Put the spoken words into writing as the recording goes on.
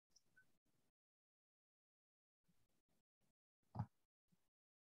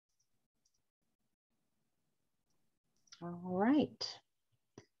All right.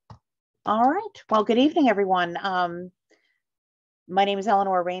 All right. Well, good evening, everyone. My name is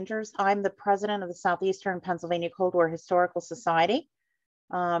Eleanor Rangers. I'm the president of the Southeastern Pennsylvania Cold War Historical Society.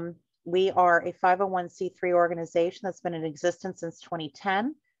 We are a 501c3 organization that's been in existence since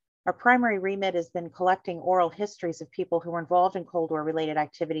 2010. Our primary remit has been collecting oral histories of people who were involved in Cold War related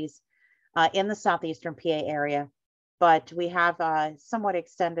activities in the Southeastern PA area. But we have somewhat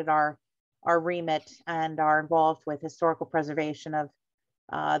extended our remit and are involved with historical preservation of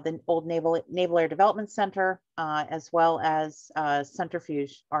the old Naval Air Development Center, as well as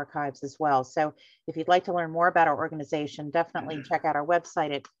centrifuge archives as well. So if you'd like to learn more about our organization, definitely check out our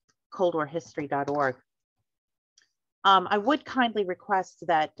website at coldwarhistory.org. I would kindly request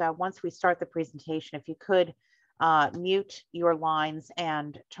that once we start the presentation, if you could mute your lines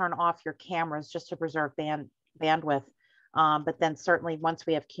and turn off your cameras just to preserve bandwidth. But then certainly once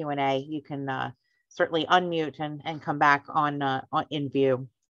we have Q&A, you can certainly unmute and come back on in view.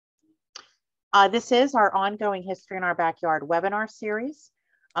 This is our ongoing History in Our Backyard webinar series,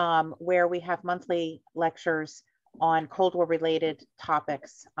 where we have monthly lectures on Cold War related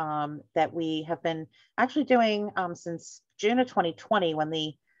topics that we have been actually doing since June of 2020 when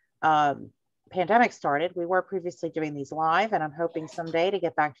the pandemic started. We were previously doing these live, and I'm hoping someday to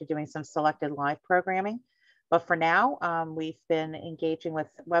get back to doing some selected live programming. But for now, we've been engaging with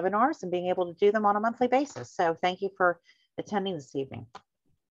webinars and being able to do them on a monthly basis. So thank you for attending this evening.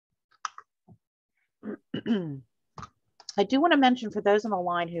 I do want to mention for those on the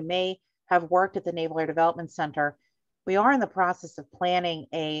line who may have worked at the Naval Air Development Center, we are in the process of planning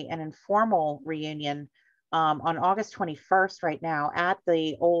an informal reunion on August 21st right now at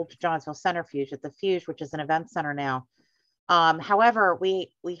the old Johnsville Centrifuge, at the Fuge, which is an event center now. However, we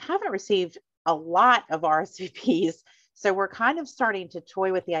haven't received a lot of RSVPs, so we're kind of starting to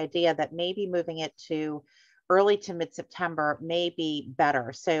toy with the idea that maybe moving it to early to mid-September may be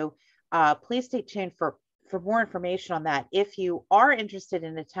better. So please stay tuned for more information on that. If you are interested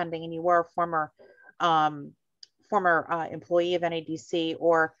in attending and you were a former employee of NADC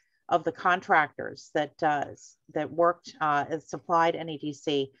or of the contractors that worked supplied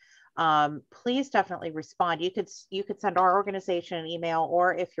NADC, please definitely respond. You could send our organization an email,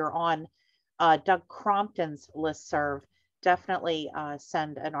 or if you're on Doug Crompton's listserv, definitely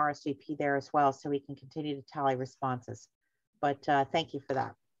send an RSVP there as well so we can continue to tally responses. But thank you for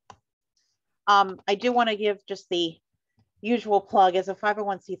that. I do want to give just the usual plug. As a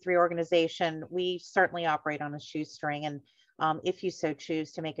 501c3 organization, we certainly operate on a shoestring, and if you so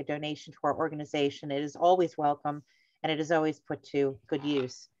choose to make a donation to our organization, it is always welcome and it is always put to good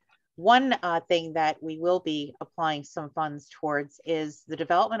use. One thing that we will be applying some funds towards is the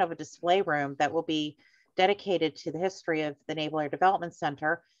development of a display room that will be dedicated to the history of the Naval Air Development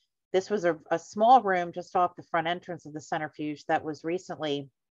Center. This was a small room just off the front entrance of the centrifuge that was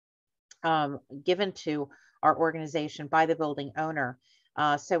recently given to our organization by the building owner.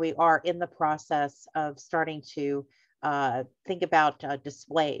 So we are in the process of starting to think about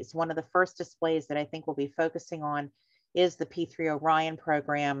displays. One of the first displays that I think we'll be focusing on is the P3 Orion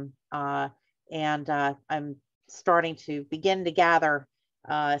program. And I'm starting to begin to gather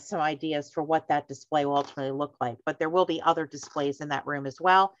some ideas for what that display will ultimately look like. But there will be other displays in that room as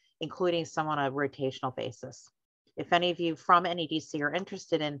well, including some on a rotational basis. If any of you from NADC are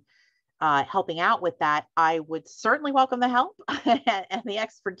interested in helping out with that, I would certainly welcome the help and the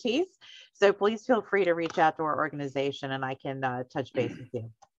expertise. So please feel free to reach out to our organization and I can touch base with you.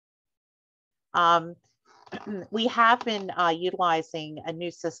 We have been utilizing a new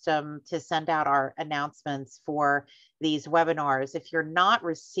system to send out our announcements for these webinars. If you're not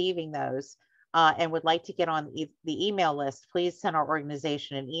receiving those and would like to get on the email list, please send our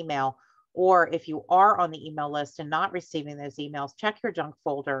organization an email. Or if you are on the email list and not receiving those emails, check your junk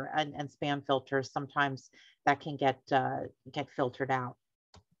folder and spam filters. Sometimes that can get filtered out.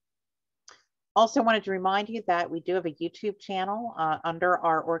 Also wanted to remind you that we do have a YouTube channel under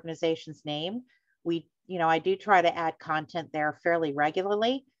our organization's name. I do try to add content there fairly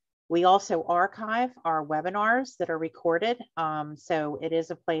regularly. We also archive our webinars that are recorded. So it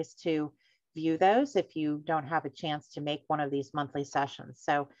is a place to view those if you don't have a chance to make one of these monthly sessions.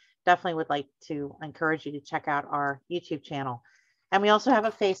 So definitely would like to encourage you to check out our YouTube channel. And we also have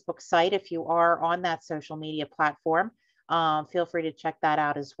a Facebook site. If you are on that social media platform, feel free to check that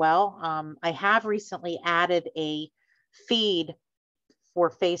out as well. I have recently added a feed for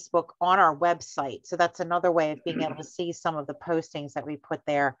Facebook on our website. So that's another way of being able to see some of the postings that we put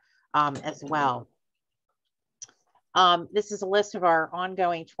there as well. This is a list of our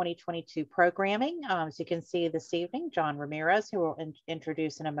ongoing 2022 programming. As you can see this evening, John Ramirez, who will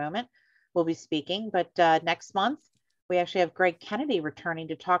introduce in a moment, will be speaking. But next month, we actually have Greg Kennedy returning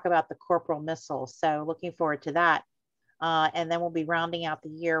to talk about the Corporal missile. So looking forward to that. And then we'll be rounding out the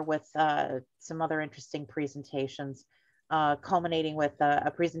year with some other interesting presentations, culminating with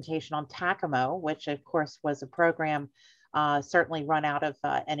a presentation on TACAMO, which of course was a program certainly run out of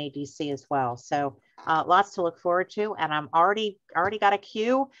NADC as well. So lots to look forward to. And I'm already got a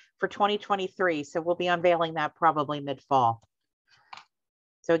queue for 2023. So we'll be unveiling that probably mid-fall.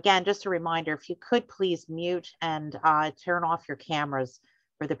 So again, just a reminder, if you could please mute and turn off your cameras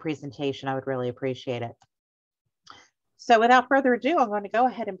for the presentation, I would really appreciate it. So without further ado, I'm going to go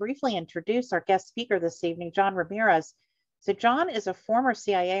ahead and briefly introduce our guest speaker this evening, John Ramirez. So John is a former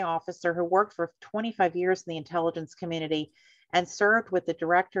CIA officer who worked for 25 years in the intelligence community and served with the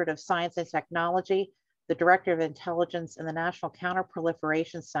Directorate of Science and Technology, the Directorate of Intelligence, and the National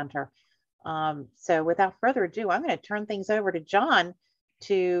Counterproliferation Center. So without further ado, I'm going to turn things over to John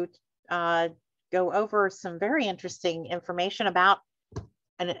to go over some very interesting information about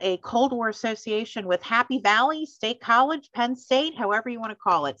a Cold War association with Happy Valley State College, Penn State, however you want to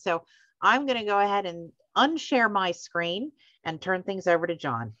call it. So I'm going to go ahead and unshare my screen and turn things over to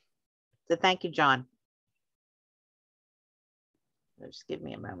John. So thank you, John. Just give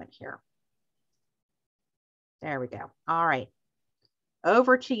me a moment here. There we go. All right.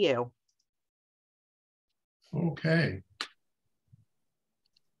 Over to you. Okay.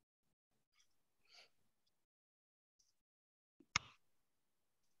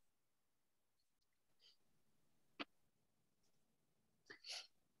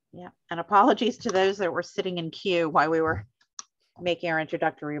 Yeah, and apologies to those that were sitting in queue while we were making our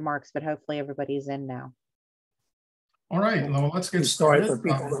introductory remarks, but hopefully everybody's in now. All right, well, let's get started. Sorry for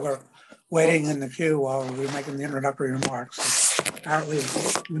people that are waiting in the queue while we're making the introductory remarks. Apparently,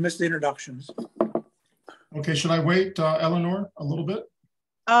 we missed the introductions. Okay, should I wait, Eleanor, a little bit?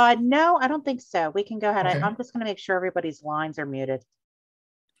 No, I don't think so. We can go ahead. Okay. I'm just going to make sure everybody's lines are muted.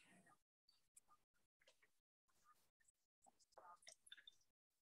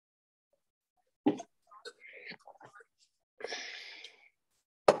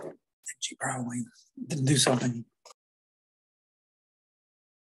 She probably didn't do something.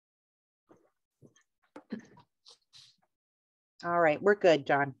 All right, we're good,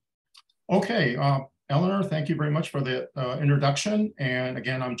 John. Okay, Eleanor, thank you very much for the introduction. And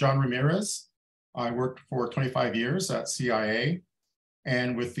again, I'm John Ramirez. I worked for 25 years at CIA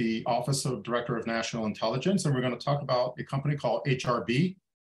and with the Office of Director of National Intelligence. And we're going to talk about a company called HRB,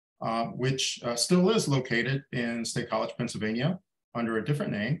 which still is located in State College, Pennsylvania, under a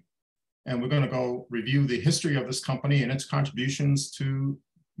different name. And we're going to go review the history of this company and its contributions to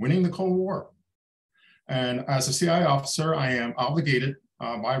winning the Cold War. And as a CIA officer, I am obligated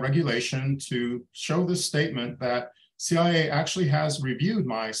by regulation to show this statement that CIA actually has reviewed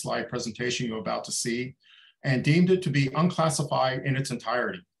my slide presentation you're about to see and deemed it to be unclassified in its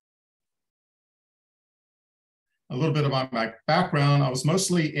entirety. A little bit about my background. I was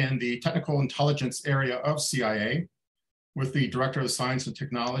mostly in the technical intelligence area of CIA, with the Director of Science and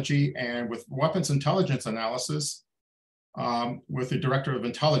Technology and with weapons intelligence analysis with the Director of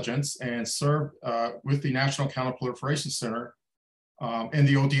Intelligence, and served with the National Counterproliferation Center in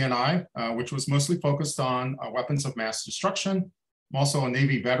the ODNI, which was mostly focused on weapons of mass destruction. I'm also a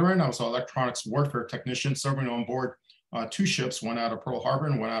Navy veteran. I was an electronics warfare technician serving on board 2 ships, one out of Pearl Harbor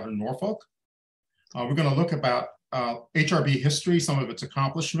and one out of Norfolk. We're going to look about HRB history, some of its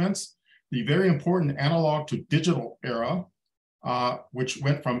accomplishments, the very important analog to digital era, which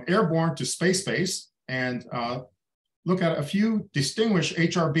went from airborne to space-based, and look at a few distinguished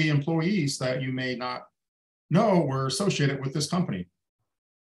HRB employees that you may not know were associated with this company.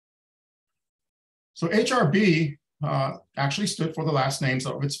 So HRB actually stood for the last names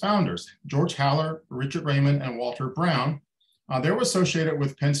of its founders, George Haller, Richard Raymond, and Walter Brown. They were associated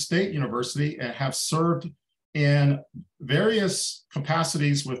with Penn State University and have served in various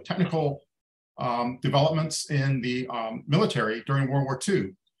capacities with technical developments in the military during World War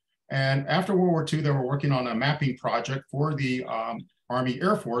II. And after World War II, they were working on a mapping project for the Army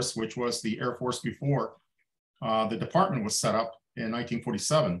Air Force, which was the Air Force before the department was set up in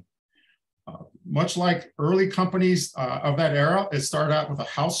 1947. Much like early companies of that era, it started out with a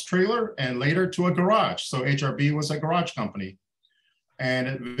house trailer and later to a garage. So HRB was a garage company. And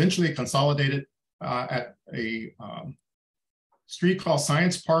it eventually consolidated at a street called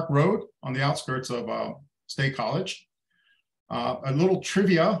Science Park Road on the outskirts of State College. A little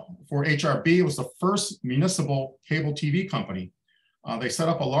trivia for HRB, it was the first municipal cable TV company. They set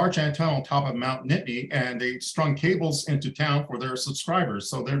up a large antenna on top of Mount Nittany, and they strung cables into town for their subscribers.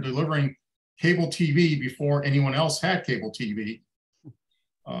 So they're delivering cable TV before anyone else had cable TV.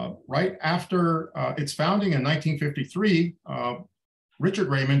 Right after its founding in 1953, Richard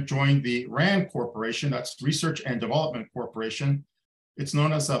Raymond joined the RAND Corporation, that's Research and Development Corporation. It's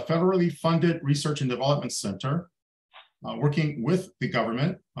known as a federally funded research and development center, working with the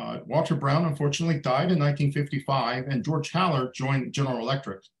government. Walter Brown, unfortunately, died in 1955, and George Haller joined General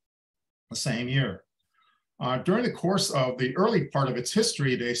Electric the same year. During the course of the early part of its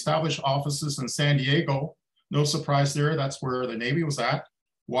history, they established offices in San Diego. No surprise there, that's where the Navy was at.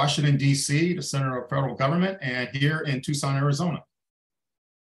 Washington, D.C., the center of federal government, and here in Tucson, Arizona.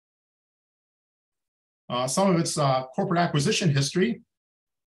 Some of its corporate acquisition history.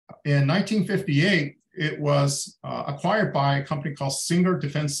 In 1958, it was acquired by a company called Singer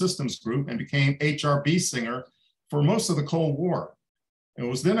Defense Systems Group and became HRB Singer for most of the Cold War. It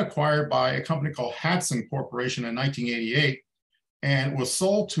was then acquired by a company called Hudson Corporation in 1988 and was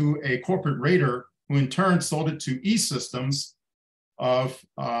sold to a corporate raider who in turn sold it to E-Systems of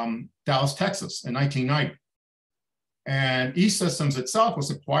Dallas, Texas in 1990. And E-Systems itself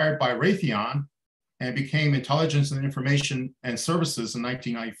was acquired by Raytheon and became Intelligence and Information and Services in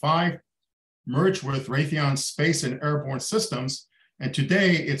 1995, merged with Raytheon Space and Airborne Systems, and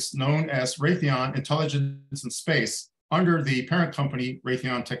today it's known as Raytheon Intelligence and Space under the parent company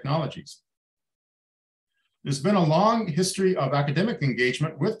Raytheon Technologies. There's been a long history of academic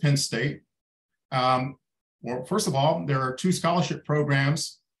engagement with Penn State. Well, first of all, there are two scholarship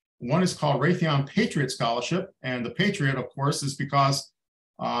programs. One is called Raytheon Patriot Scholarship, and the Patriot, of course, is because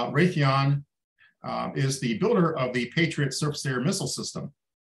Raytheon is the builder of the Patriot surface-to-air missile system.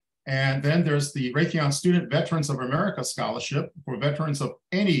 And then there's the Raytheon Student Veterans of America Scholarship for veterans of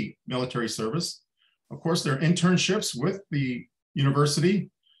any military service. Of course, there are internships with the university.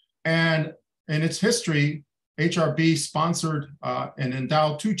 And in its history, HRB sponsored and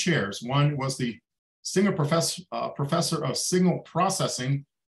endowed two chairs. One was the Singer Professor of Signal Processing,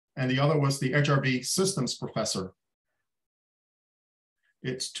 and the other was the HRB Systems Professor.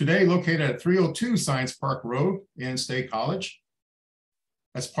 It's today located at 302 Science Park Road in State College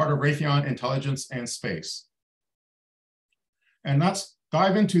as part of Raytheon Intelligence and Space. And let's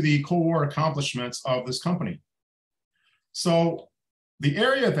dive into the Cold War accomplishments of this company. So the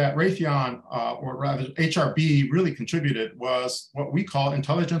area that Raytheon, or rather HRB, really contributed was what we call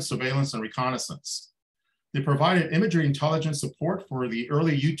intelligence, surveillance, and reconnaissance. They provided imagery intelligence support for the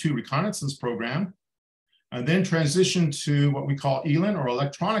early U-2 reconnaissance program, and then transitioned to what we call ELIN, or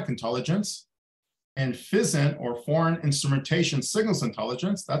electronic intelligence, and FISIN, or foreign instrumentation signals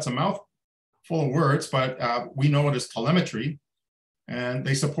intelligence. That's a mouthful of words, but we know it as telemetry. And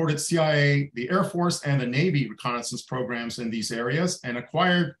they supported CIA, the Air Force, and the Navy reconnaissance programs in these areas, and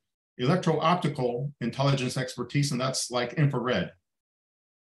acquired electro-optical intelligence expertise, and that's like infrared.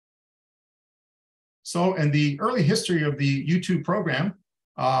 So in the early history of the U-2 program,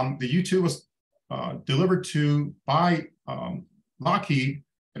 the U-2 was delivered by Lockheed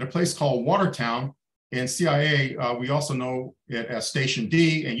at a place called Watertown. In CIA, we also know it as Station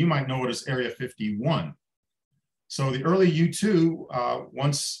D, and you might know it as Area 51. So the early U-2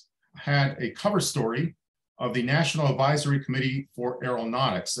 once had a cover story of the National Advisory Committee for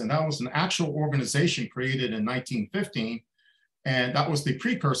Aeronautics, and that was an actual organization created in 1915, and that was the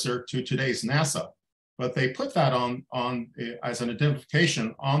precursor to today's NASA. But they put that on as an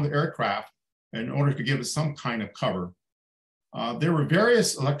identification on the aircraft in order to give it some kind of cover. There were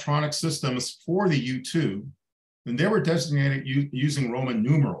various electronic systems for the U-2, and they were designated using Roman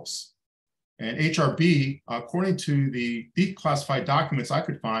numerals. And HRB, according to the declassified documents I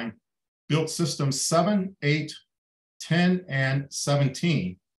could find, built systems 7, 8, 10, and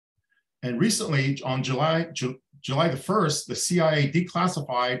 17. And recently, on July the 1st, the CIA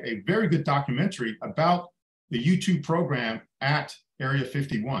declassified a very good documentary about the U-2 program at Area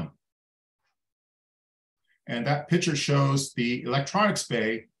 51. And that picture shows the electronics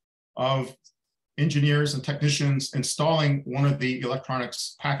bay of engineers and technicians installing one of the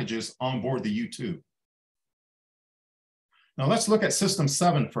electronics packages on board the U-2. Now let's look at System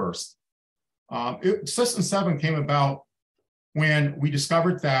 7 first. System 7 came about when we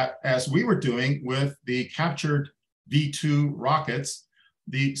discovered that, as we were doing with the captured V-2 rockets,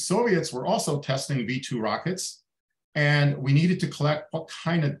 the Soviets were also testing V-2 rockets, and we needed to collect what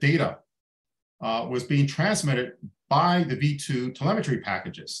kind of data was being transmitted by the V-2 telemetry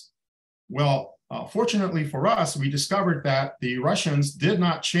packages. Well, fortunately for us, we discovered that the Russians did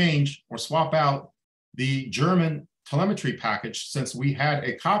not change or swap out the German telemetry package. Since we had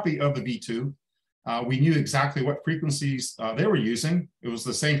a copy of the V-2, we knew exactly what frequencies they were using. It was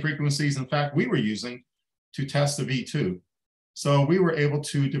the same frequencies, in fact, we were using to test the V-2. So we were able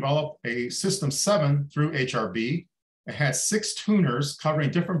to develop a System 7 through HRB, It had 6 tuners covering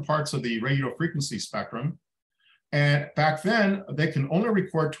different parts of the radio frequency spectrum. And back then, they can only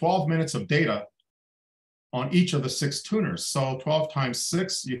record 12 minutes of data on each of the 6 tuners. So 12 times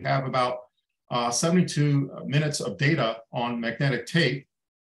 6, you have about 72 minutes of data on magnetic tape.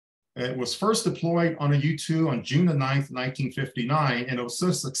 It was first deployed on a U-2 on June the 9th, 1959, and it was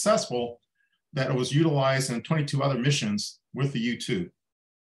so successful that it was utilized in 22 other missions with the U-2.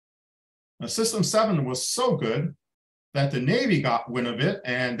 Now, System 7 was so good that the Navy got wind of it,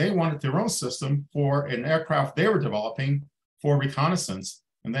 and they wanted their own system for an aircraft they were developing for reconnaissance,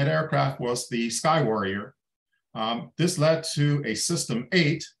 and that aircraft was the Sky Warrior. This led to a System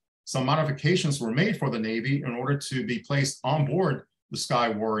 8. Some modifications were made for the Navy in order to be placed on board the Sky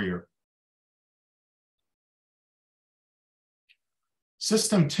Warrior.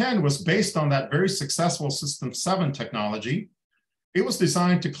 System 10 was based on that very successful System 7 technology. It was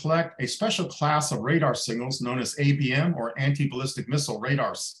designed to collect a special class of radar signals known as ABM, or anti-ballistic missile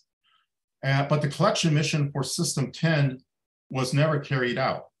radars. But the collection mission for System 10 was never carried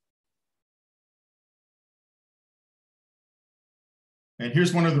out. And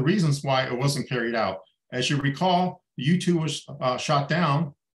here's one of the reasons why it wasn't carried out. As you recall, the U-2 was shot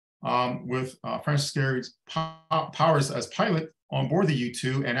down with Francis Gary Powers as pilot on board the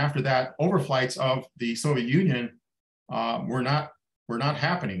U-2, and after that, overflights of the Soviet Union were not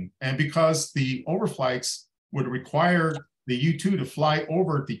happening. And because the overflights would require the U-2 to fly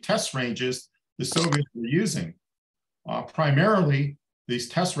over the test ranges the Soviets were using. Primarily, these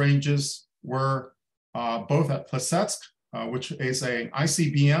test ranges were both at Plesetsk, which is an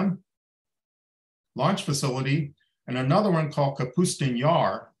ICBM launch facility, and another one called Kapustin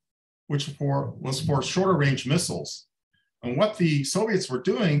Yar, which was for shorter range missiles. And what the Soviets were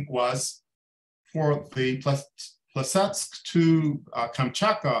doing was, for the Plesetsk to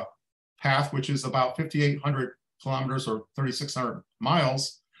Kamchatka path, which is about 5,800 kilometers or 3,600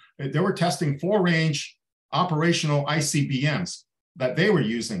 miles, they were testing 4-range operational ICBMs that they were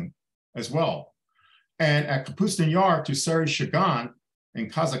using as well. And at Kapustin Yar to Saryshgan in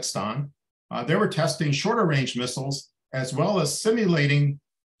Kazakhstan, they were testing shorter range missiles, as well as simulating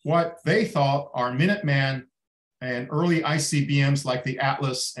what they thought our Minuteman and early ICBMs like the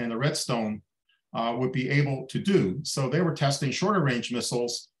Atlas and the Redstone would be able to do. So they were testing shorter range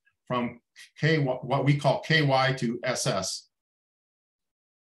missiles from what we call KY to SS.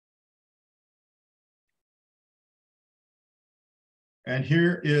 And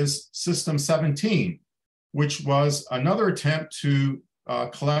here is System 17, which was another attempt to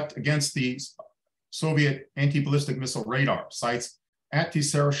collect against the Soviet anti-ballistic missile radar sites at the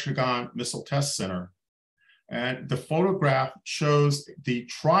Saryshgan Missile Test Center. And the photograph shows the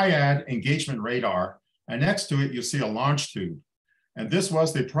triad engagement radar, and next to it, you'll see a launch tube. And this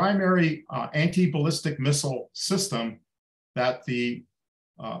was the primary anti-ballistic missile system that the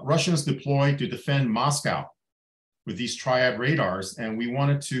Russians deployed to defend Moscow with these triad radars. And we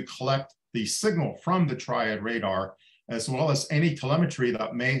wanted to collect the signal from the triad radar, as well as any telemetry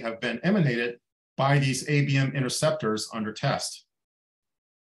that may have been emanated by these ABM interceptors under test.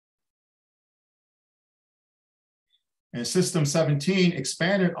 And System 17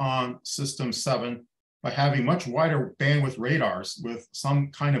 expanded on System 7 by having much wider bandwidth radars with some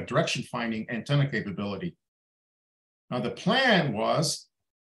kind of direction finding antenna capability. Now, the plan was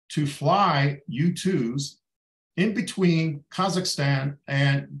to fly U-2s in between Kazakhstan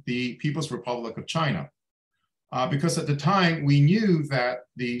and the People's Republic of China. Because at the time, we knew that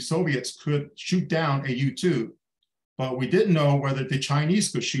the Soviets could shoot down a U-2, but we didn't know whether the Chinese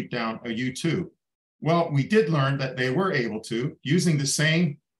could shoot down a U-2. Well, we did learn that they were able to, using the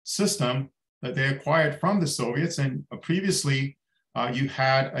same system that they acquired from the Soviets. And previously, you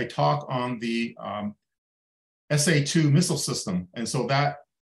had a talk on the SA-2 missile system. And so that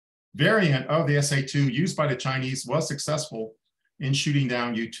variant of the SA-2 used by the Chinese was successful in shooting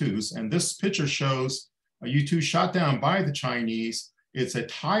down U-2s. And this picture shows a U-2 shot down by the Chinese. It's a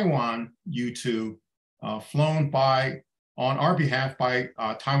Taiwan U-2 flown on our behalf by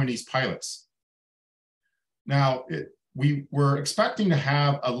Taiwanese pilots. Now, we were expecting to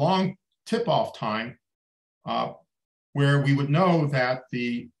have a long tip-off time where we would know that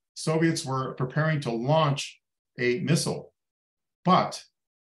the Soviets were preparing to launch a missile, but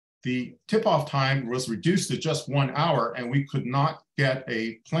the tip-off time was reduced to just 1 hour, and we could not get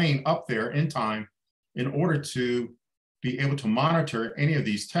a plane up there in time in order to be able to monitor any of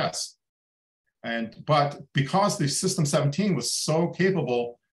these tests. But because the System 17 was so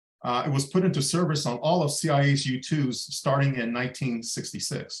capable, it was put into service on all of CIA's U-2s starting in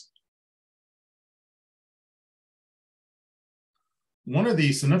 1966. One of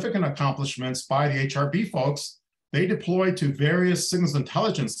the significant accomplishments by the HRB folks they deployed to various signals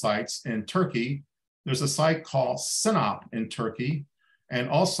intelligence sites in Turkey. There's a site called Sinop in Turkey, and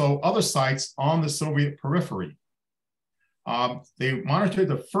also other sites on the Soviet periphery. They monitored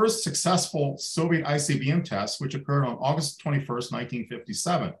the first successful Soviet ICBM test, which occurred on August 21st,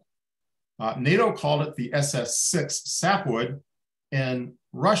 1957. NATO called it the SS-6 Sapwood. In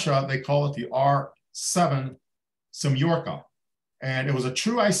Russia, they call it the R-7 Semyorka. And it was a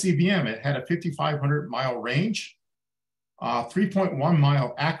true ICBM. It had a 5,500 mile range, 3.1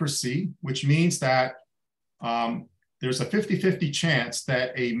 mile accuracy, which means that there's a 50-50 chance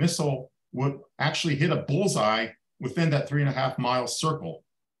that a missile would actually hit a bullseye within that 3.5 mile circle,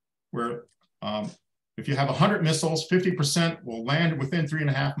 where if you have 100 missiles, 50% will land within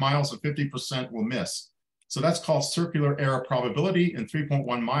 3.5 miles and 50% will miss. So that's called circular error probability, and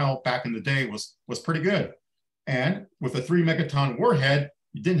 3.1 mile back in the day was pretty good. And with a 3 megaton warhead,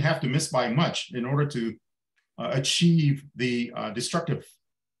 you didn't have to miss by much in order to achieve the destructive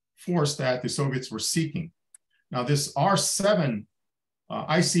force that the Soviets were seeking. Now, this R-7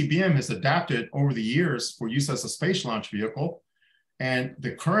 ICBM has adapted over the years for use as a space launch vehicle. And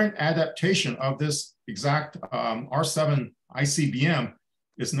the current adaptation of this exact R-7 ICBM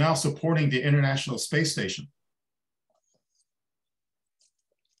is now supporting the International Space Station.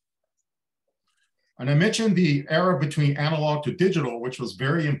 And I mentioned the era between analog to digital, which was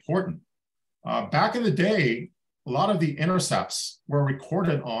very important. Back in the day, a lot of the intercepts were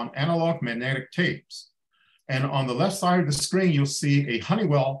recorded on analog magnetic tapes. And on the left side of the screen, you'll see a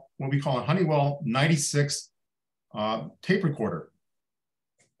Honeywell, what we call a Honeywell 96 tape recorder.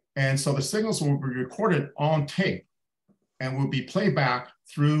 And so the signals will be recorded on tape and will be played back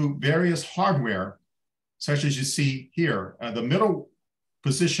through various hardware, such as you see here. The middle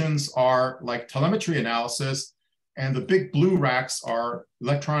positions are like telemetry analysis, and the big blue racks are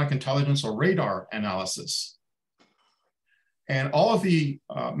electronic intelligence or radar analysis. And all of the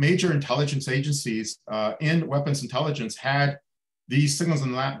major intelligence agencies in weapons intelligence had these signals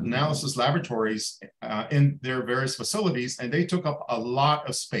and analysis laboratories in their various facilities, and they took up a lot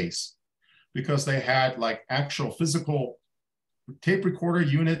of space because they had like actual physical tape recorder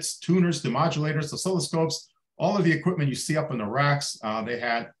units, tuners, demodulators, oscilloscopes, all of the equipment you see up in the racks. They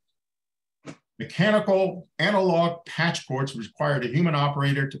had mechanical analog patch cords, which required a human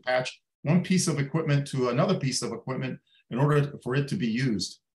operator to patch one piece of equipment to another piece of equipment in order for it to be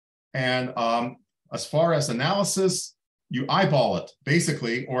used. And as far as analysis, you eyeball it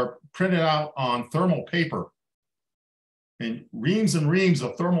basically, or print it out on thermal paper. And reams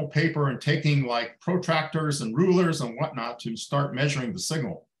of thermal paper, and taking like protractors and rulers and whatnot to start measuring the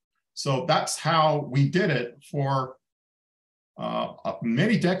signal. So that's how we did it for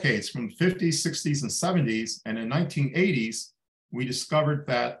many decades, from the 50s, 60s, and 70s. And in 1980s, we discovered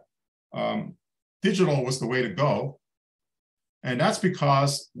that digital was the way to go. And that's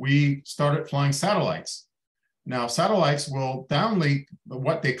because we started flying satellites. Now, satellites will downlink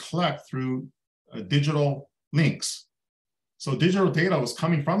what they collect through digital links. So digital data was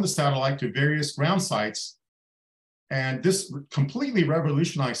coming from the satellite to various ground sites. And this completely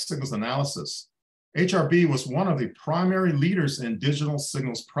revolutionized signals analysis. HRB was one of the primary leaders in digital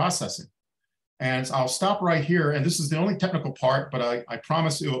signals processing. And I'll stop right here. And this is the only technical part, but I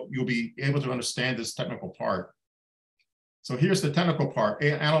promise you'll be able to understand this technical part. So here's the technical part,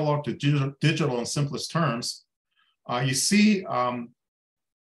 analog to digital in simplest terms. You see a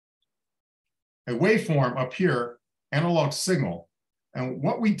waveform up here, analog signal. And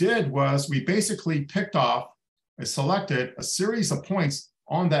what we did was we basically picked off and selected a series of points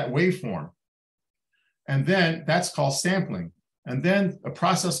on that waveform. And then that's called sampling. And then a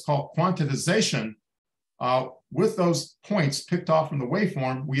process called quantization. With those points picked off from the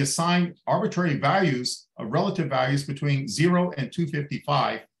waveform, we assign arbitrary values, relative values between 0 and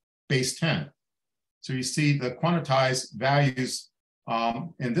 255 base 10. So you see the quantized values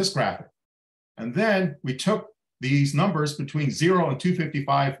in this graphic. And then we took these numbers between 0 and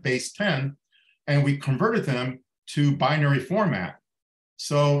 255 base 10, and we converted them to binary format.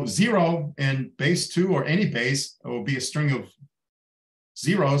 So 0 in base 2 or any base will be a string of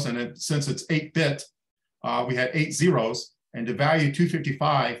zeros, and since it's 8-bit, we had 8 zeros, and the value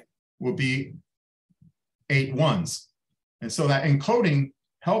 255 will be 8 ones. And so that encoding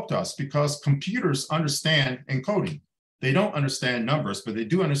helped us because computers understand encoding. They don't understand numbers, but they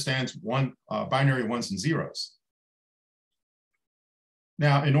do understand binary ones and zeros.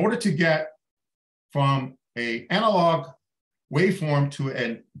 Now, in order to get from an analog waveform to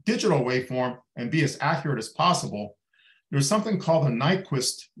a digital waveform and be as accurate as possible, there's something called the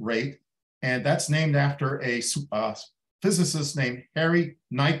Nyquist rate, and that's named after a physicist named Harry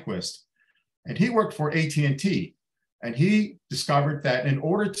Nyquist. And he worked for AT&T. And he discovered that in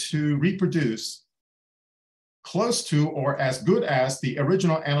order to reproduce close to or as good as the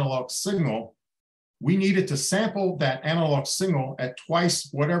original analog signal, we needed to sample that analog signal at twice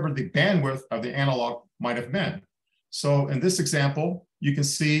whatever the bandwidth of the analog might have been. So in this example, you can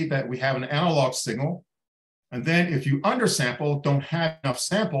see that we have an analog signal. And then if you undersample, don't have enough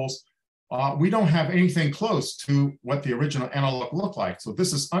samples, we don't have anything close to what the original analog looked like. So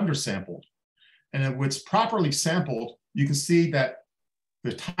this is undersampled. And then when it's properly sampled, you can see that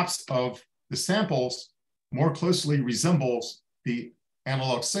the tops of the samples more closely resembles the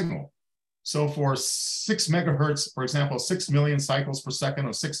analog signal. So for 6 megahertz, for example, 6 million cycles per second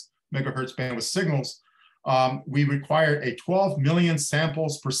or 6 megahertz bandwidth signals, we required a 12 million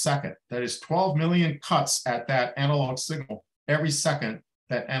samples per second. That is 12 million cuts at that analog signal every second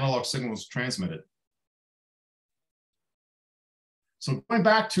that analog signal is transmitted. So going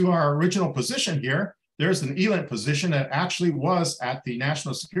back to our original position here, there's an ELINT position that actually was at the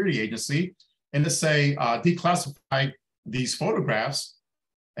National Security Agency, and let's say declassified these photographs.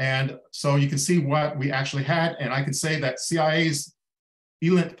 And so you can see what we actually had. And I can say that CIA's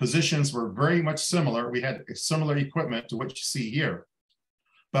ELINT positions were very much similar. We had similar equipment to what you see here.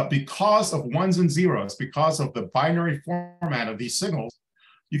 But because of ones and zeros, because of the binary format of these signals,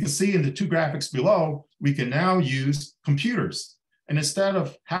 you can see in the two graphics below, we can now use computers. And instead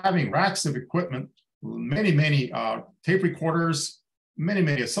of having racks of equipment, many tape recorders, many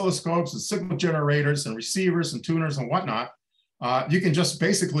oscilloscopes and signal generators and receivers and tuners and whatnot, you can just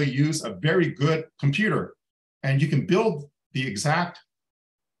basically use a very good computer, and you can build the exact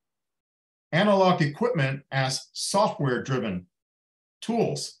analog equipment as software-driven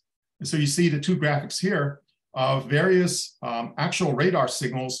tools. And so you see the two graphics here of various actual radar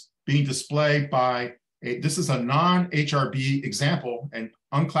signals being displayed by this is a non-HRB example, an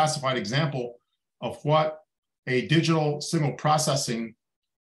unclassified example of what a digital signal processing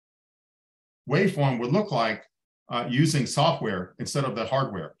waveform would look like using software instead of the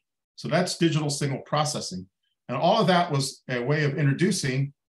hardware. So that's digital signal processing. And all of that was a way of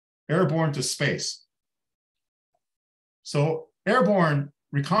introducing airborne to space. So airborne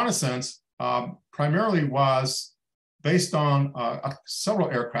reconnaissance primarily was based on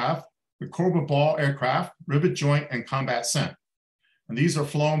several aircraft, the Cobra Ball aircraft, Rivet Joint, and Combat Scent. And these are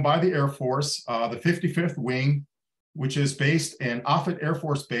flown by the Air Force, the 55th Wing, which is based in Offutt Air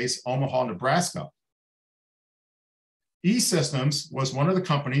Force Base, Omaha, Nebraska. E-Systems was one of the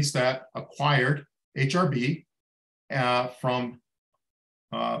companies that acquired HRB from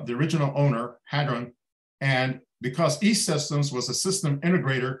the original owner, Hadron. And because E-Systems was a system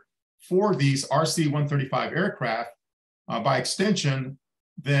integrator for these RC-135 aircraft, by extension,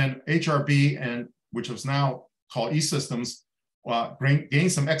 then HRB, and which was now called E-Systems,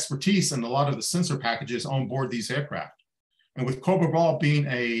 gained some expertise in a lot of the sensor packages on board these aircraft. And with Cobra Ball being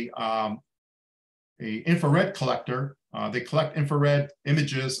a infrared collector, they collect infrared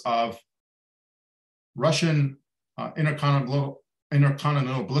images of Russian intercontinental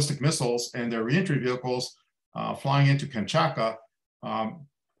ballistic missiles and their reentry vehicles flying into Kamchatka.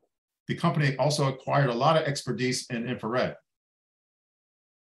 The company also acquired a lot of expertise in infrared.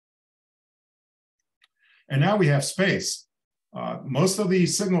 And now we have space. Most of the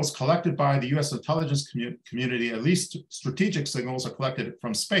signals collected by the US intelligence community, at least strategic signals, are collected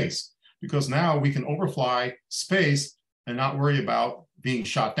from space, because now we can overfly space and not worry about being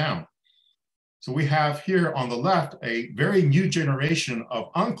shot down. So we have here on the left a very new generation of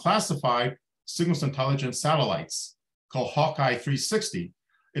unclassified signals intelligence satellites called Hawkeye 360.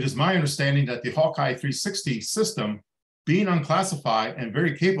 It is my understanding that the Hawkeye 360 system, being unclassified and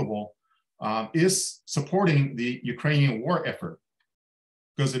very capable, is supporting the Ukrainian war effort,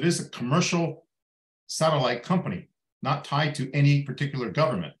 because it is a commercial satellite company, not tied to any particular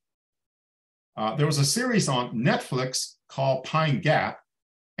government. There was a series on Netflix called Pine Gap,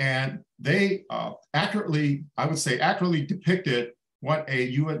 and they accurately, I would say, accurately depicted what a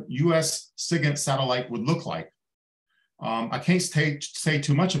US SIGINT satellite would look like. I can't say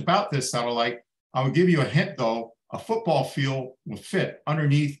too much about this satellite. I will give you a hint, though. A football field will fit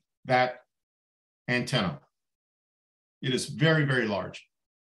underneath that antenna. It is very, very large.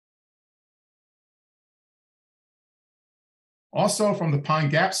 Also from the Pine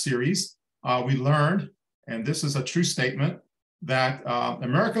Gap series, we learned, and this is a true statement, that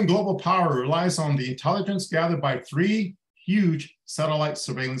American global power relies on the intelligence gathered by 3 huge satellite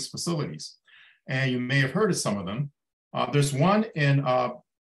surveillance facilities. And you may have heard of some of them. There's one in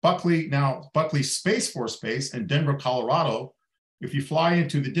Buckley, now Buckley Space Force Base in Denver, Colorado. If you fly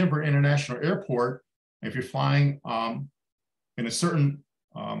into the Denver International Airport, if you're flying in a certain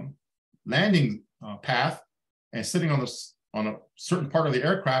landing path, and sitting on a certain part of the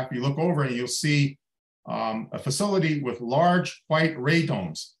aircraft, you look over and you'll see a facility with large white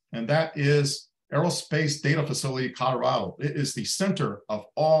radomes, and that is Aerospace Data Facility, Colorado. It is the center of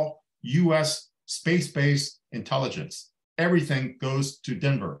all U.S. space-based intelligence. Everything goes to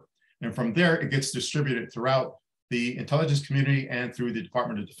Denver, and from there it gets distributed throughout the intelligence community and through the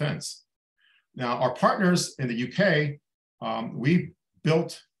Department of Defense. Now, our partners in the UK, we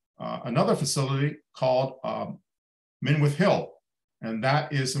built another facility called Minwith Hill, and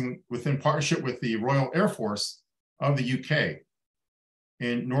that is within partnership with the Royal Air Force of the UK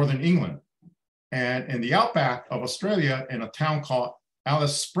in Northern England. And in the outback of Australia, in a town called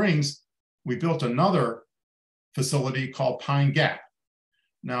Alice Springs, we built another facility called Pine Gap.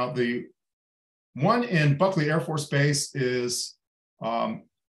 Now, the one in Buckley Air Force Base is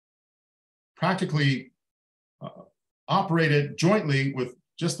practically operated jointly with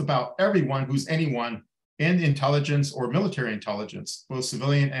just about everyone who's anyone in intelligence or military intelligence, both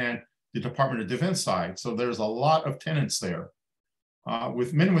civilian and the Department of Defense side. So there's a lot of tenants there.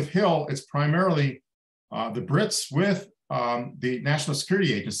 With Minwith Hill, it's primarily the Brits with the National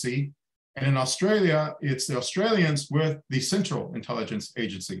Security Agency. And in Australia, it's the Australians with the Central Intelligence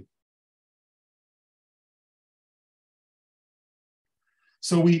Agency.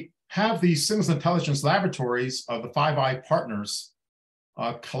 So we have these signals intelligence laboratories of the Five Eye partners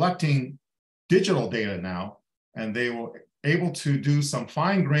collecting digital data now, and they were able to do some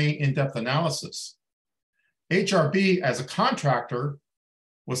fine-grained in-depth analysis. HRB, as a contractor,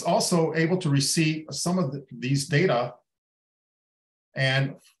 was also able to receive some of these data,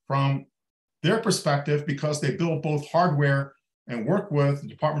 and from their perspective, because they build both hardware and work with the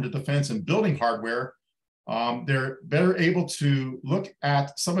Department of Defense in building hardware, they're better able to look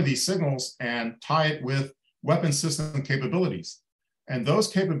at some of these signals and tie it with weapon system capabilities. And those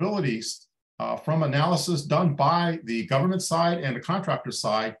capabilities, from analysis done by the government side and the contractor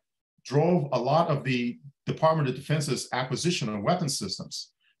side, drove a lot of the Department of Defense's acquisition of weapon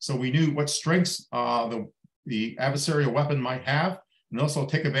systems. So we knew what strengths the adversarial weapon might have, and also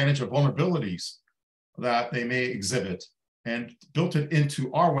take advantage of vulnerabilities that they may exhibit, and built it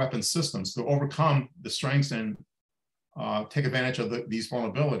into our weapon systems to overcome the strengths and take advantage of these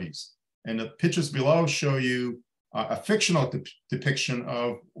vulnerabilities. And the pictures below show you a fictional depiction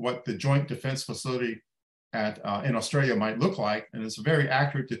of what the Joint Defense Facility in Australia might look like. And it's a very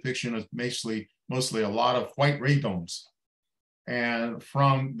accurate depiction of mostly a lot of white radomes. And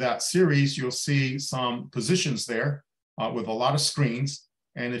from that series, you'll see some positions there with a lot of screens.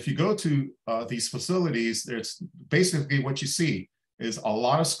 And if you go to these facilities, there's basically what you see is a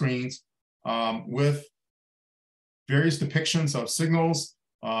lot of screens with various depictions of signals,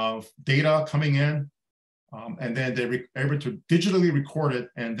 of data coming in, and then they're able to digitally record it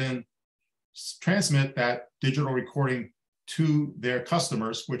and then transmit that digital recording to their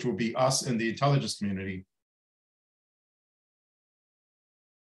customers, which will be us in the intelligence community.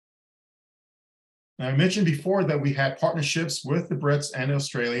 Now, I mentioned before that we had partnerships with the Brits and the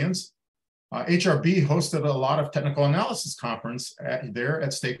Australians. HRB hosted a lot of technical analysis conference there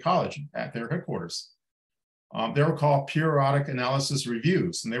at State College at their headquarters. They were called periodic analysis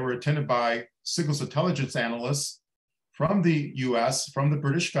reviews, and they were attended by signals intelligence analysts from the US, from the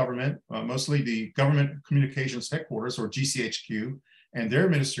British government, mostly the Government Communications Headquarters, or GCHQ, and their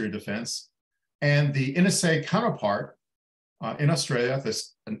Ministry of Defense, and the NSA counterpart in Australia,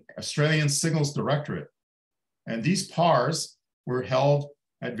 the Australian Signals Directorate. And these PARs were held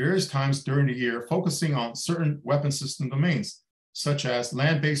at various times during the year, focusing on certain weapon system domains, such as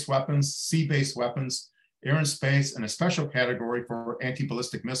land-based weapons, sea-based weapons, air and space, and a special category for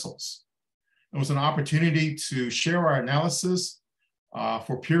anti-ballistic missiles. It was an opportunity to share our analysis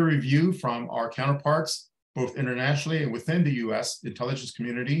for peer review from our counterparts, both internationally and within the US intelligence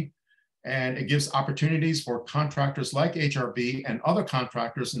community. And it gives opportunities for contractors like HRB and other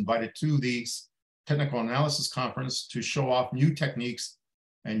contractors invited to these technical analysis conference to show off new techniques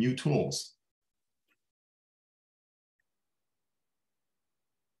and new tools.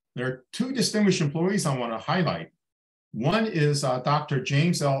 There are two distinguished employees I want to highlight. One is Dr.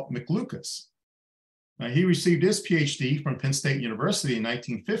 James L. McLucas. Now, he received his PhD from Penn State University in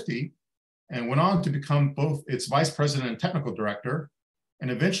 1950 and went on to become both its vice president and technical director, and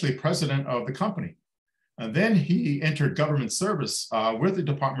eventually president of the company. And then he entered government service with the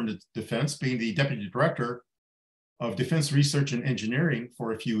Department of Defense, being the deputy director of Defense Research and Engineering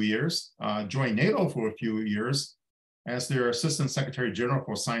for a few years, joined NATO for a few years as their assistant secretary general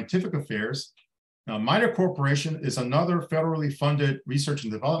for scientific affairs. Now, Minor Corporation is another federally funded research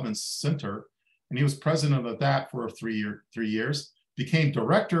and development center, and he was president of that for 3 years, became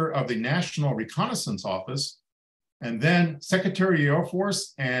director of the National Reconnaissance Office, and then Secretary of the Air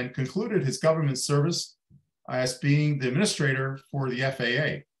Force, and concluded his government service as being the administrator for the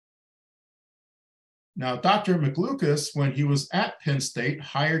FAA. Now, Dr. McLucas, when he was at Penn State,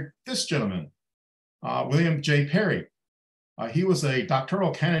 hired this gentleman, William J. Perry. He was a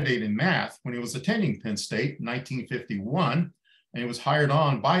doctoral candidate in math when he was attending Penn State in 1951, and he was hired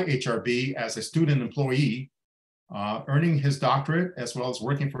on by HRB as a student employee, earning his doctorate as well as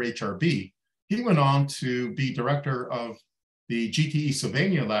working for HRB. He went on to be director of the GTE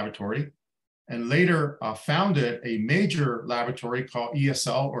Sylvania Laboratory, and later founded a major laboratory called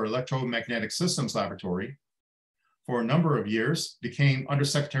ESL, or Electromagnetic Systems Laboratory, for a number of years, became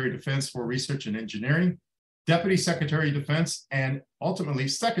Undersecretary of Defense for Research and Engineering, Deputy Secretary of Defense, and ultimately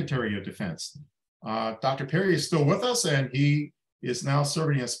Secretary of Defense. Dr. Perry is still with us, and he is now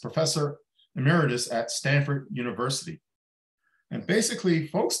serving as Professor Emeritus at Stanford University. And basically,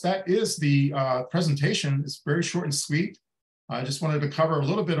 folks, that is the presentation. It's very short and sweet. I just wanted to cover a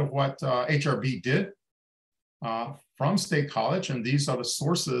little bit of what HRB did from State College, and these are the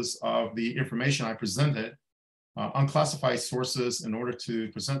sources of the information I presented, unclassified sources in order to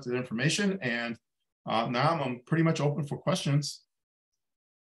present the information. And now I'm pretty much open for questions.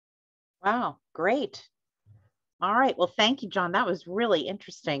 Wow, great. All right, well, thank you, John. That was really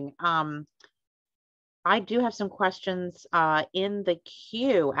interesting. I do have some questions in the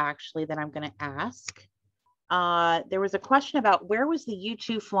queue, actually, that I'm going to ask. There was a question about where was the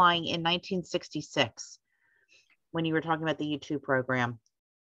U-2 flying in 1966 when you were talking about the U-2 program?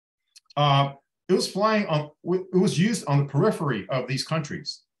 It was flying on, it was used on the periphery of these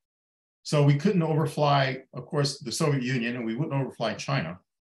countries. So we couldn't overfly, of course, the Soviet Union, and we wouldn't overfly China.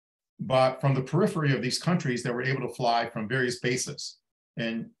 But from the periphery of these countries, they were able to fly from various bases.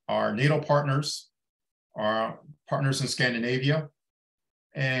 And our NATO partners, our partners in Scandinavia,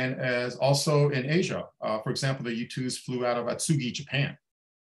 and as also in Asia. For example, the U-2s flew out of Atsugi, Japan.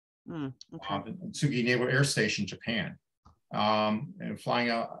 Atsugi Naval Air Station, Japan. And flying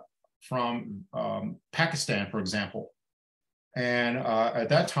out from Pakistan, for example. And at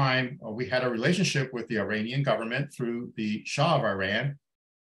that time, we had a relationship with the Iranian government through the Shah of Iran,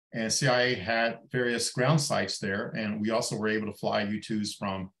 and CIA had various ground sites there, and we also were able to fly U-2s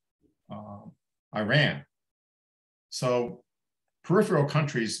from Iran. So peripheral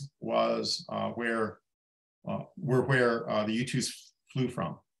countries was where the U-2s flew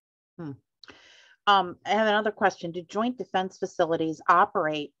from. I have another question. Do joint defense facilities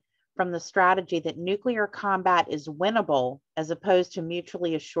operate from the strategy that nuclear combat is winnable as opposed to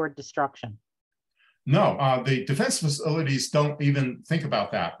mutually assured destruction? No, the defense facilities don't even think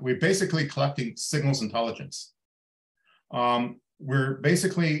about that. We're basically collecting signals intelligence. We're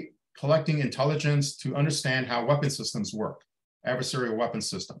basically collecting intelligence to understand how weapon systems work, adversarial weapon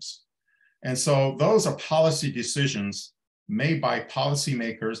systems. And so those are policy decisions made by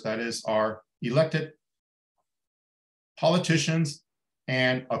policymakers, that is, our elected politicians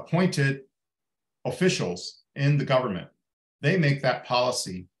and appointed officials in the government. They make that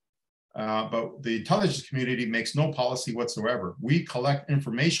policy, but the intelligence community makes no policy whatsoever. We collect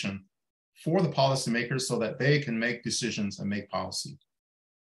information for the policymakers so that they can make decisions and make policy.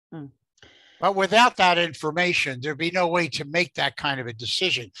 But without that information, there'd be no way to make that kind of a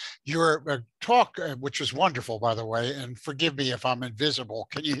decision. Your talk, which was wonderful, by the way, and forgive me if I'm invisible.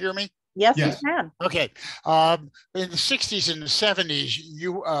 Can you hear me? Yes, you can. Okay. In the 60s and the 70s,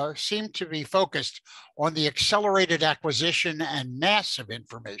 you seemed to be focused on the accelerated acquisition and mass of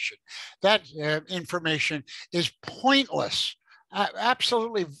information. That information is pointless,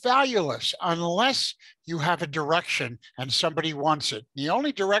 absolutely valueless, unless you have a direction and somebody wants it. The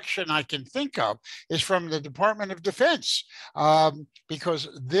only direction I can think of is from the Department of Defense, because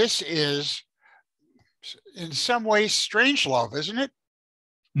this is, in some ways, strangelove, isn't it?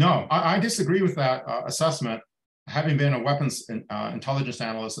 No, I disagree with that assessment. Having been a weapons intelligence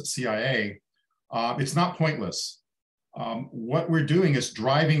analyst at CIA, it's not pointless. What we're doing is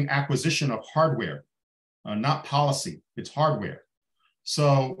driving acquisition of hardware, not policy, it's hardware.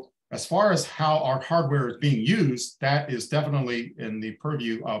 So as far as how our hardware is being used, that is definitely in the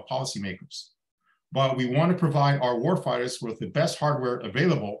purview of policymakers. But we want to provide our warfighters with the best hardware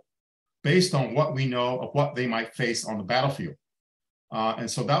available based on what we know of what they might face on the battlefield.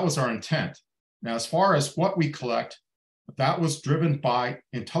 And so that was our intent. Now, as far as what we collect, that was driven by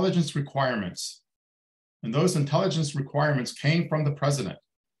intelligence requirements. And those intelligence requirements came from the president.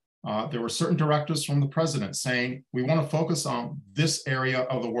 There were certain directives from the president saying, we want to focus on this area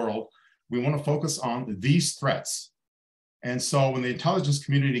of the world. We want to focus on these threats. And so when the intelligence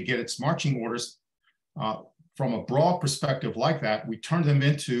community get its marching orders from a broad perspective like that, we turn them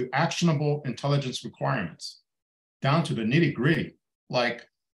into actionable intelligence requirements. down to the nitty gritty, like,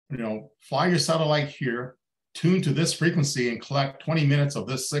 fly your satellite here, tune to this frequency and collect 20 minutes of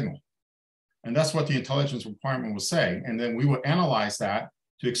this signal. And that's what the intelligence requirement would say. And then we would analyze that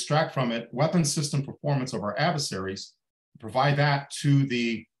to extract from it weapon system performance of our adversaries, provide that to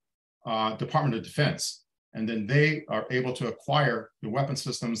the Department of Defense. And then they are able to acquire the weapon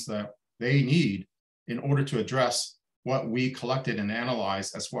systems that they need in order to address what we collected and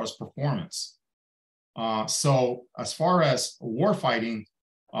analyzed as far as performance. So as far as war fighting,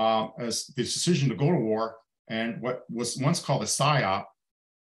 as the decision to go to war and what was once called a PSYOP,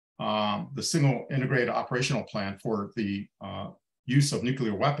 the single integrated operational plan for the use of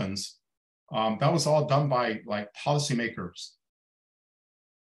nuclear weapons, that was all done by like policymakers.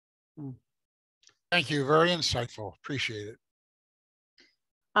 Thank you. Very insightful. Appreciate it.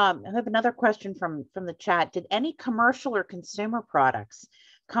 I have another question from the chat. Did any commercial or consumer products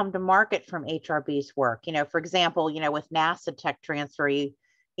come to market from HRB's work? For example, with NASA tech transfer,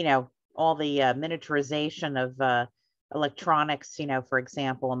 all the miniaturization of electronics, for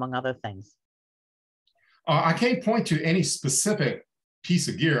example, among other things. I can't point to any specific piece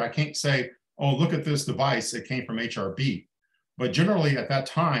of gear. I can't say, oh, look at this device, it came from HRB. But generally at that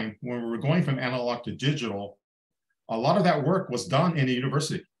time, when we were going from analog to digital, a lot of that work was done in the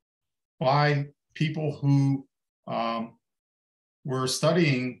university by people who were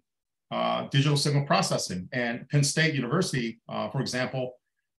studying digital signal processing. And Penn State University, for example,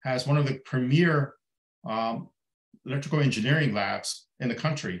 has one of the premier electrical engineering labs in the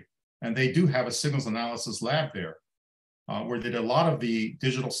country. And they do have a signals analysis lab there where they did a lot of the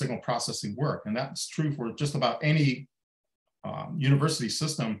digital signal processing work. And that's true for just about any university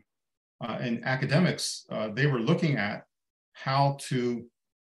system. In academics, they were looking at how to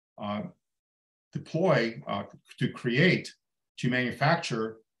deploy, to create, to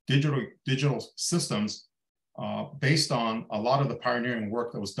manufacture digital systems based on a lot of the pioneering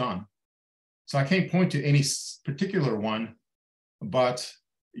work that was done. So I can't point to any particular one, but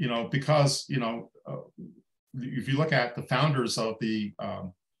because if you look at the founders of the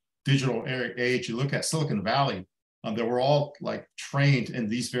digital age, you look at Silicon Valley. They were all like trained in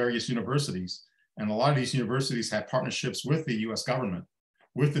these various universities. And a lot of these universities had partnerships with the US government,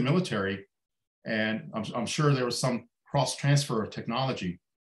 with the military. And I'm sure there was some cross transfer of technology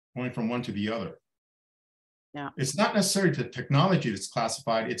going from one to the other. Yeah. It's not necessarily the technology that's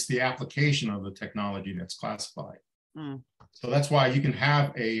classified, it's the application of the technology that's classified. Mm. So that's why you can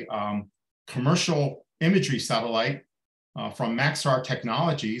have a commercial imagery satellite from Maxar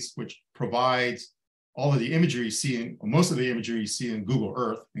Technologies, which provides all of the imagery you see, most of the imagery you see in Google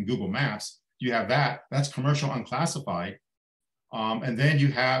Earth and Google Maps. You have that's commercial unclassified. And then you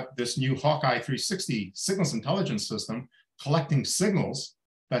have this new Hawkeye 360 signals intelligence system collecting signals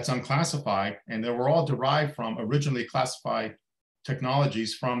that's unclassified, and they were all derived from originally classified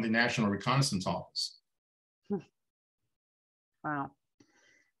technologies from the National Reconnaissance Office. Wow.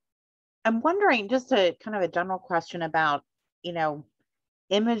 I'm wondering, just a kind of a general question about,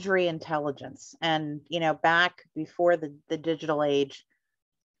 imagery intelligence. And, back before the digital age,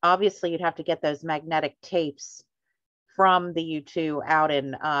 obviously you'd have to get those magnetic tapes from the U2 out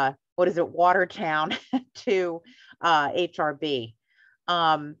in, Watertown to HRB.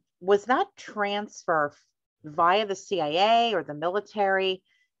 Was that transfer via the CIA or the military?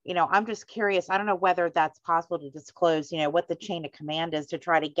 I'm just curious. I don't know whether that's possible to disclose, what the chain of command is to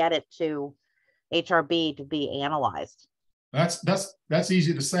try to get it to HRB to be analyzed. That's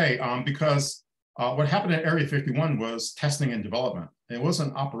easy to say because what happened at Area 51 was testing and development. It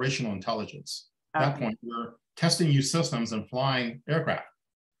wasn't operational intelligence. At that point, we're testing new systems and flying aircraft.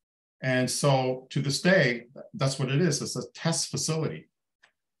 And so to this day, that's what it is. It's a test facility.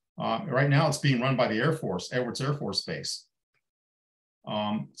 Right now, it's being run by the Air Force, Edwards Air Force Base.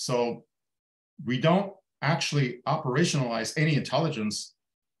 So we don't actually operationalize any intelligence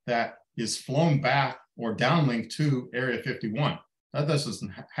that is flown back or downlinked to Area 51. That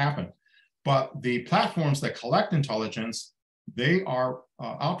doesn't happen. But the platforms that collect intelligence, they are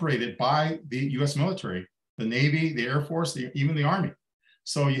operated by the US military, the Navy, the Air Force, even the Army.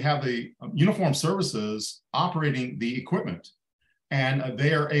 So you have the uniformed services operating the equipment, and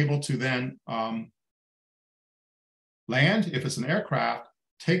they are able to then land, if it's an aircraft,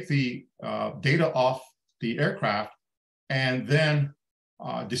 take the data off the aircraft, and then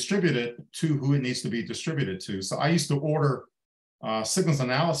distribute it to who it needs to be distributed to. So I used to order signals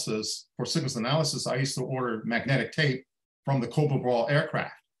analysis. For signals analysis, I used to order magnetic tape from the Cobra Ball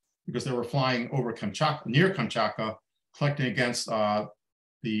aircraft because they were flying over Kamchatka, near Kamchatka, collecting against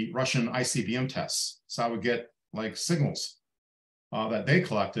the Russian ICBM tests. So I would get like signals that they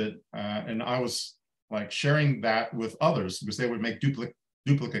collected, and I was like sharing that with others because they would make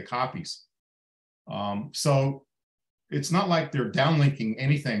duplicate copies. So it's not like they're downlinking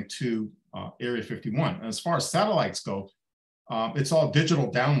anything to Area 51. And as far as satellites go, it's all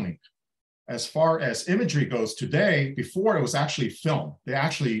digital downlink. As far as imagery goes today, before it was actually film. They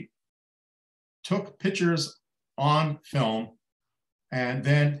actually took pictures on film and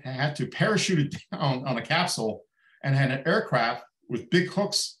then had to parachute it down on a capsule and had an aircraft with big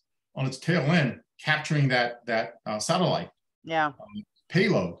hooks on its tail end capturing that satellite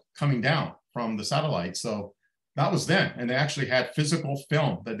payload coming down from the satellite. So that was then, and they actually had physical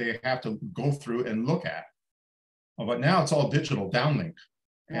film that they have to go through and look at. But now it's all digital downlink.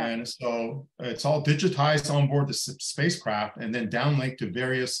 And so it's all digitized on board the spacecraft and then downlinked to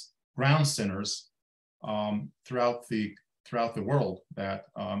various ground centers throughout the world that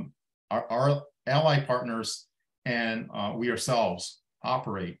our ally partners and we ourselves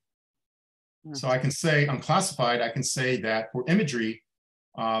operate. So I can say unclassified, I can say that for imagery,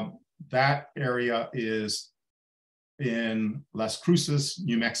 that area is in Las Cruces,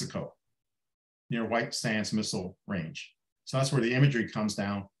 New Mexico, near White Sands Missile Range. So that's where the imagery comes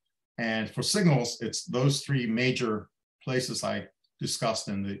down. And for signals, it's those three major places I discussed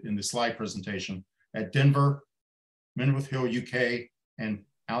in the slide presentation at Denver, Menwith Hill, UK, and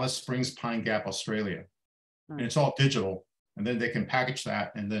Alice Springs, Pine Gap, Australia. And it's all digital. And then they can package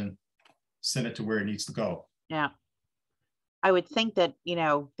that and then send it to where it needs to go. Yeah. I would think that, you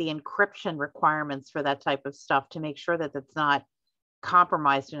know, the encryption requirements for that type of stuff to make sure that it's not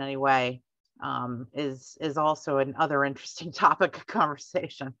compromised in any way is also another interesting topic of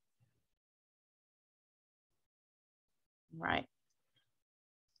conversation. Right.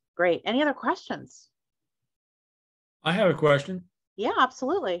 Great. Any other questions? I have a question. Yeah,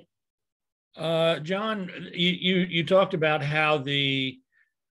 absolutely. John, you talked about how the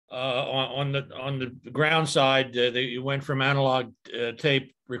on the ground side you went from analog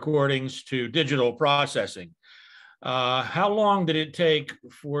tape recordings to digital processing. How long did it take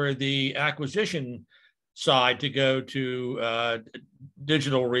for the acquisition side to go to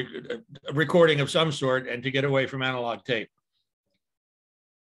digital recording of some sort and to get away from analog tape?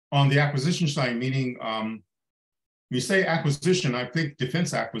 On the acquisition side, meaning when you say acquisition, I think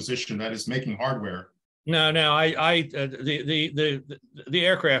defense acquisition, that is making hardware. No, the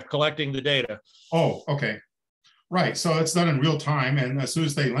aircraft collecting the data. Oh, okay. Right. So it's done in real time. And as soon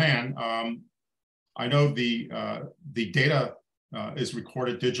as they land, I know the data is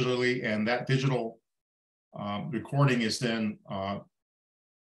recorded digitally, and that digital recording is then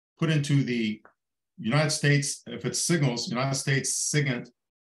put into the United States, if it's signals, United States SIGINT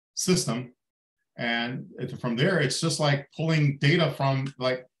system. And from there, it's just like pulling data from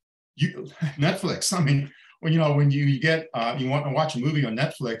like Netflix. I mean, when you get you want to watch a movie on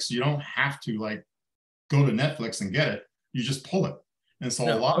Netflix, you don't have to like go to Netflix and get it. You just pull it. And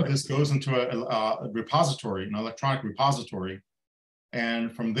so a lot of this goes into a repository, an electronic repository.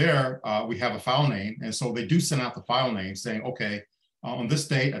 And from there, we have a file name. And so they do send out the file name saying, okay, on this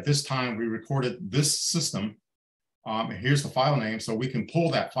date, at this time, we recorded this system. Here's the file name. So we can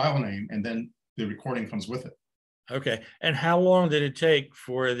pull that file name and then the recording comes with it. Okay. And how long did it take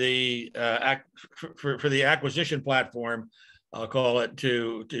for the for the acquisition platform, I'll call it,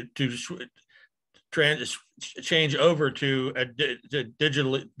 to change over to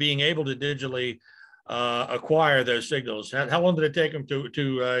digitally being able to digitally acquire those signals? How long did it take them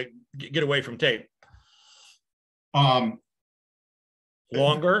to get away from tape?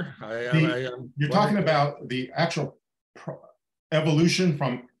 Longer? You're talking about the actual evolution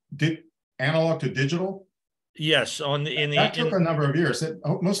from analog to digital? Yes. That took a number of years. It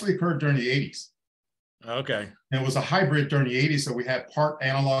mostly occurred during the 80s. Okay. And it was a hybrid during the 80s. So we had part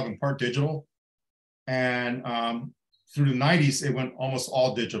analog and part digital. And through the 90s, it went almost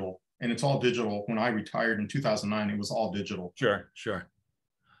all digital. And it's all digital. When I retired in 2009, it was all digital. Sure.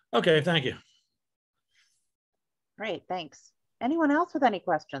 Okay, thank you. Great, thanks. Anyone else with any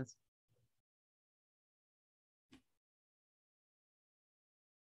questions?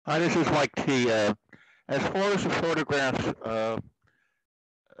 Hi, this is Mike T. As far as the photographs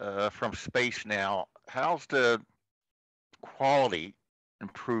from space now, how's the quality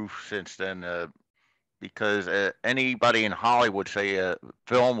improved since then? Because anybody in Hollywood say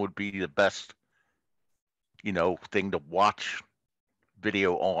film would be the best, thing to watch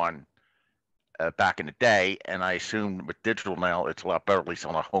video on back in the day. And I assume with digital now, it's a lot better, at least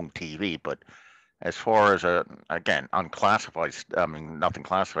on a home TV. But as far as, again, unclassified, I mean, nothing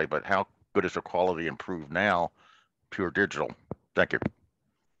classified, but how good is the quality improved now, pure digital? Thank you.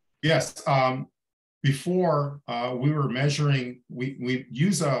 Yes. Before we were measuring, we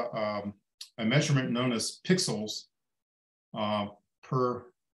use a a measurement known as pixels per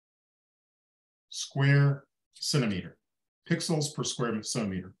square centimeter. Pixels per square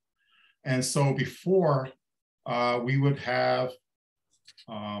centimeter. And so before, we would have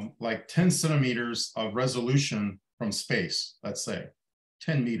like 10 centimeters of resolution from space, let's say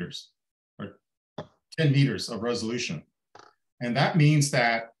 10 meters or 10 meters of resolution. And that means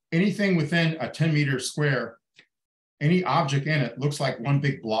that anything within a 10-meter square, any object in it looks like one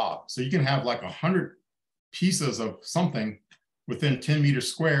big blob. So you can have like 100 pieces of something within 10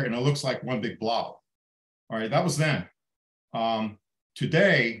 meters square and it looks like one big blob. All right, that was then.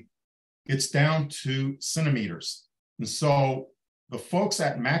 Today, it's down to centimeters. And so the folks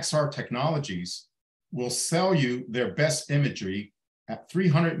at Maxar Technologies will sell you their best imagery at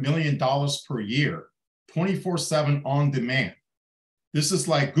 $300 million per year, 24/7 on demand. This is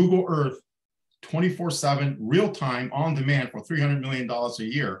like Google Earth, 24/7 real-time on demand for $300 million a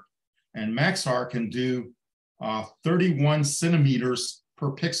year. And Maxar can do 31 centimeters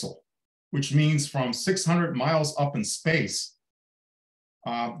per pixel, which means from 600 miles up in space,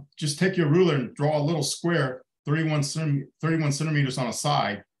 just take your ruler and draw a little square, 31 centimeters on a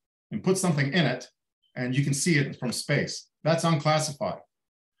side, and put something in it, and you can see it from space. That's unclassified.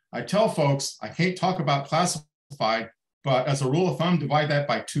 I tell folks, I can't talk about classified, but as a rule of thumb, divide that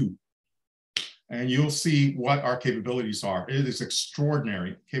by 2. And you'll see what our capabilities are. It is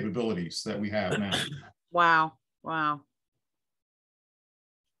extraordinary capabilities that we have now. Wow. Wow.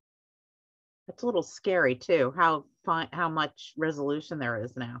 It's a little scary too, how much resolution there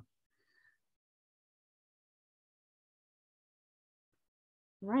is now.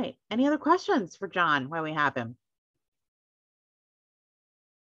 Right. Any other questions for John while we have him?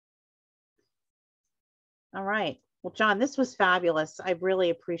 All right. Well, John, this was fabulous. I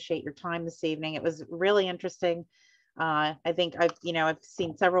really appreciate your time this evening. It was really interesting. I think I've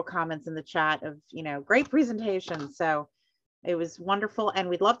seen several comments in the chat of, great presentation. So it was wonderful, and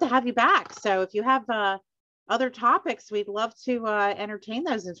we'd love to have you back. So if you have other topics, we'd love to entertain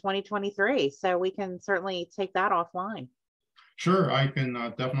those in 2023. So we can certainly take that offline. Sure, I can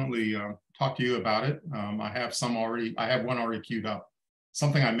definitely talk to you about it. I have one already queued up.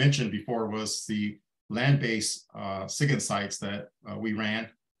 Something I mentioned before was the land-based SIGINT sites that we ran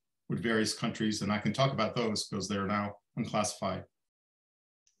with various countries, and I can talk about those because they're now unclassified.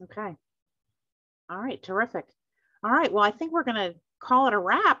 Okay. All right, terrific. All right, well, I think we're going to call it a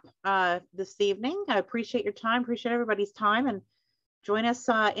wrap this evening. I appreciate your time, appreciate everybody's time, and join us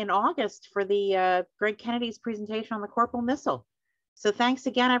in August for the Greg Kennedy's presentation on the Corporal Missile. So thanks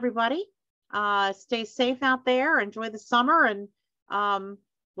again, everybody. Stay safe out there, enjoy the summer, and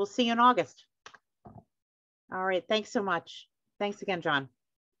we'll see you in August. All right, thanks so much. Thanks again, John.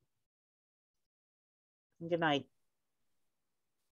 Good night.